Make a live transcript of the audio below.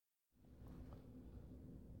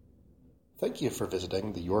Thank you for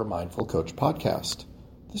visiting the Your Mindful Coach podcast.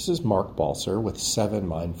 This is Mark Balser with 7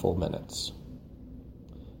 Mindful Minutes.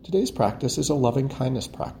 Today's practice is a loving kindness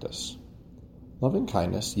practice. Loving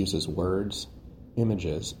kindness uses words,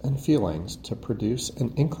 images, and feelings to produce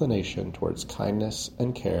an inclination towards kindness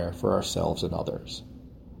and care for ourselves and others.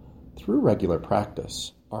 Through regular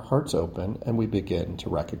practice, our hearts open and we begin to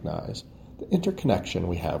recognize the interconnection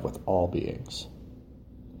we have with all beings.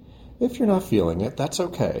 If you're not feeling it, that's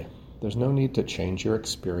okay. There's no need to change your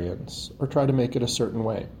experience or try to make it a certain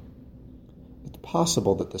way. It's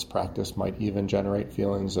possible that this practice might even generate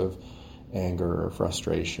feelings of anger or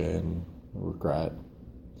frustration or regret.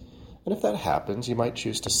 And if that happens, you might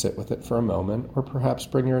choose to sit with it for a moment or perhaps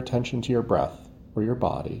bring your attention to your breath or your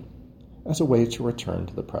body as a way to return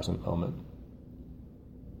to the present moment.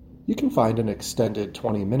 You can find an extended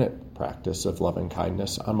 20-minute practice of loving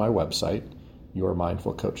kindness on my website,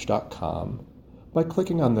 yourmindfulcoach.com, by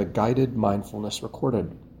clicking on the Guided Mindfulness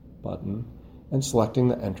Recorded button and selecting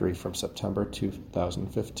the entry from September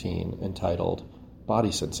 2015 entitled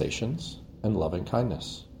Body Sensations and Loving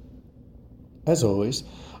Kindness. As always,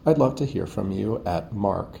 I'd love to hear from you at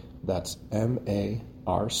Mark, that's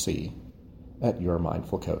M-A-R-C, at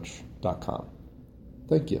yourmindfulcoach.com.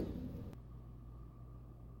 Thank you.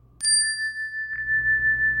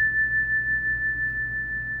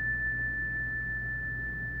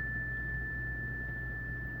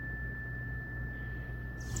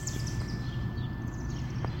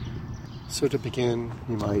 So to begin,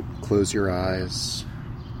 you might close your eyes,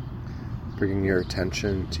 bringing your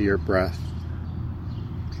attention to your breath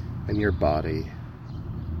and your body,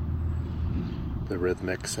 the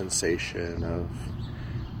rhythmic sensation of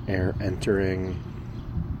air entering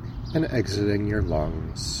and exiting your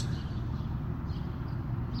lungs,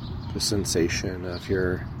 the sensation of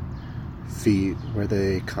your feet where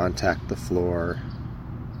they contact the floor,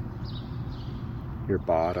 your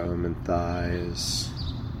bottom and thighs,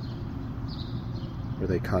 where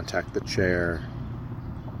they contact the chair,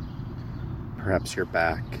 perhaps your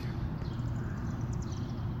back.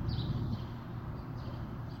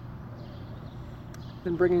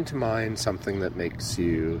 And bringing to mind something that makes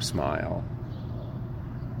you smile.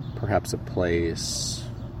 Perhaps a place,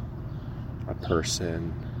 a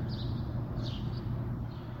person,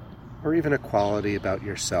 or even a quality about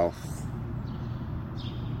yourself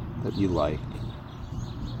that you like.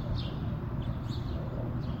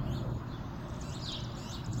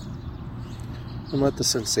 And let the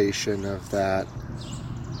sensation of that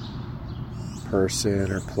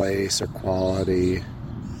person or place or quality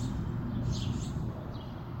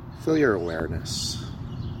fill your awareness.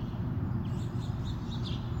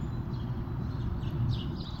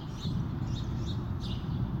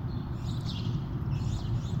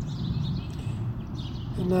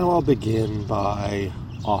 And now I'll begin by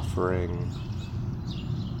offering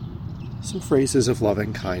some phrases of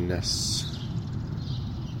loving kindness.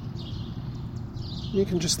 You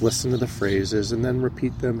can just listen to the phrases and then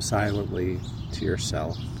repeat them silently to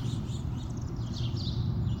yourself.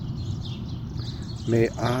 May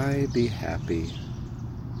I be happy.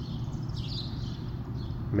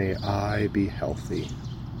 May I be healthy.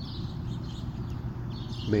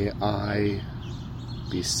 May I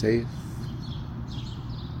be safe.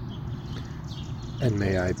 And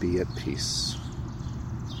may I be at peace.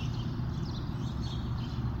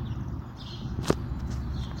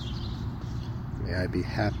 May I be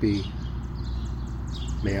happy.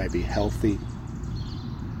 May I be healthy.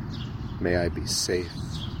 May I be safe.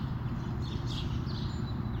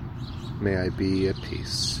 May I be at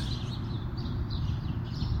peace.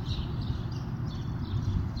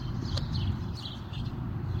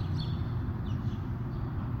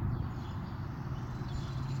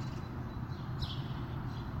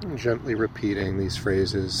 And gently repeating these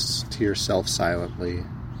phrases to yourself silently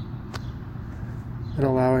and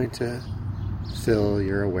allowing to fill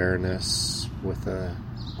your awareness with a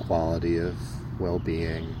quality of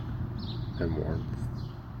well-being and warmth.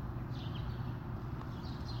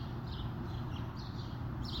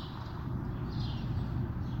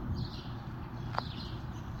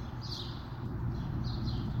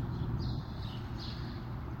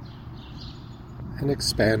 And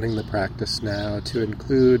expanding the practice now to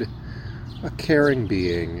include a caring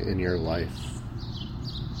being in your life,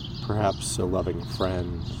 perhaps a loving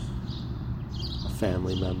friend,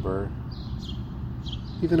 family member,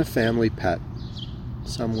 even a family pet,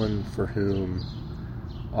 someone for whom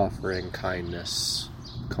offering kindness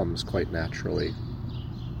comes quite naturally.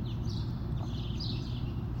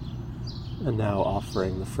 And now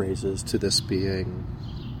offering the phrases to this being.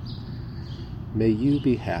 May you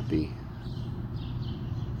be happy.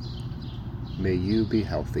 May you be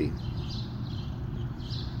healthy.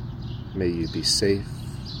 May you be safe.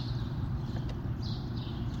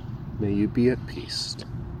 May you be at peace.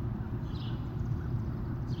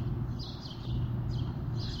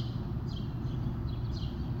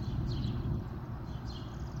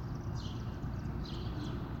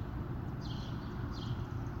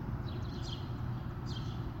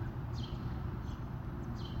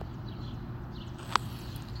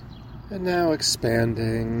 And now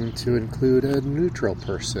expanding to include a neutral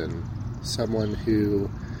person, someone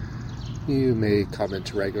who you may come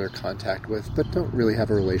into regular contact with, but don't really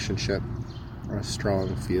have a relationship or a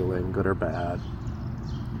strong feeling, good or bad.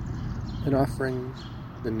 And offering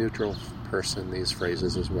the neutral person these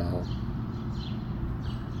phrases as well.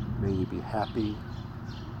 May you be happy.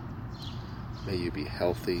 May you be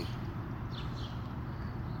healthy.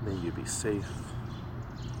 May you be safe.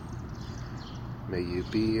 May you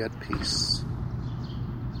be at peace.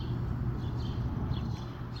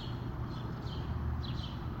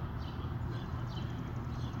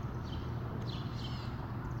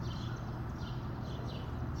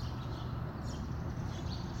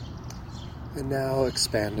 And now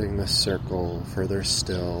expanding the circle further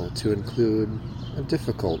still to include a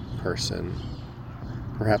difficult person.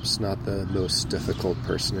 Perhaps not the most difficult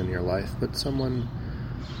person in your life, but someone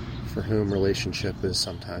for whom relationship is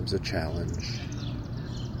sometimes a challenge.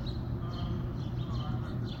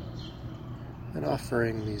 And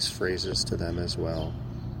offering these phrases to them as well.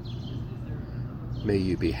 May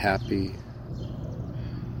you be happy.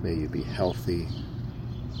 May you be healthy.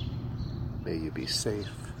 May you be safe.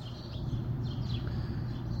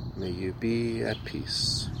 May you be at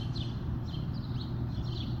peace.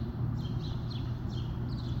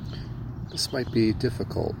 This might be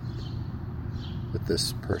difficult with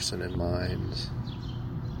this person in mind,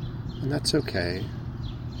 and that's okay.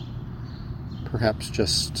 Perhaps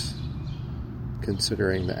just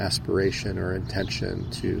considering the aspiration or intention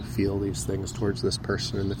to feel these things towards this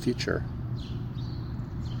person in the future.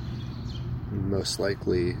 And most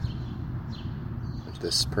likely, if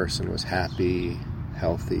this person was happy,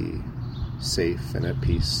 healthy, safe, and at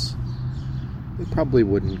peace, they probably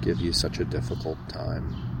wouldn't give you such a difficult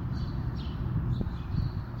time.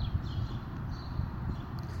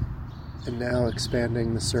 And now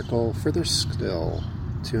expanding the circle further still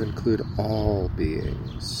to include all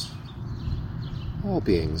beings. All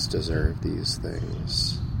beings deserve these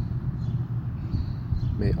things.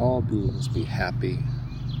 May all beings be happy.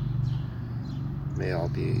 May all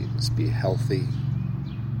beings be healthy.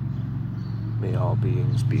 May all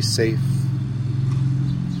beings be safe.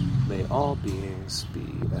 May all beings be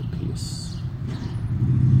at peace.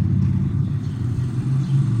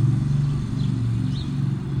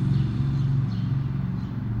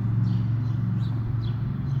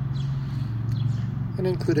 And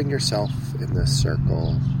including yourself in this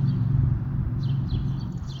circle,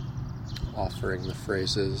 offering the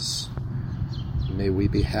phrases, may we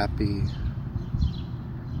be happy,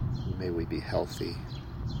 may we be healthy,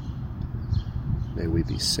 may we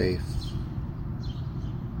be safe,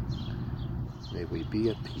 may we be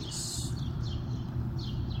at peace.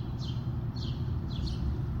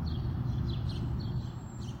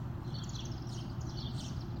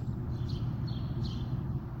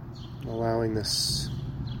 Allowing this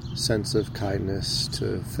sense of kindness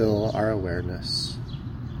to fill our awareness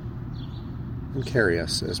and carry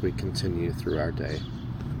us as we continue through our day.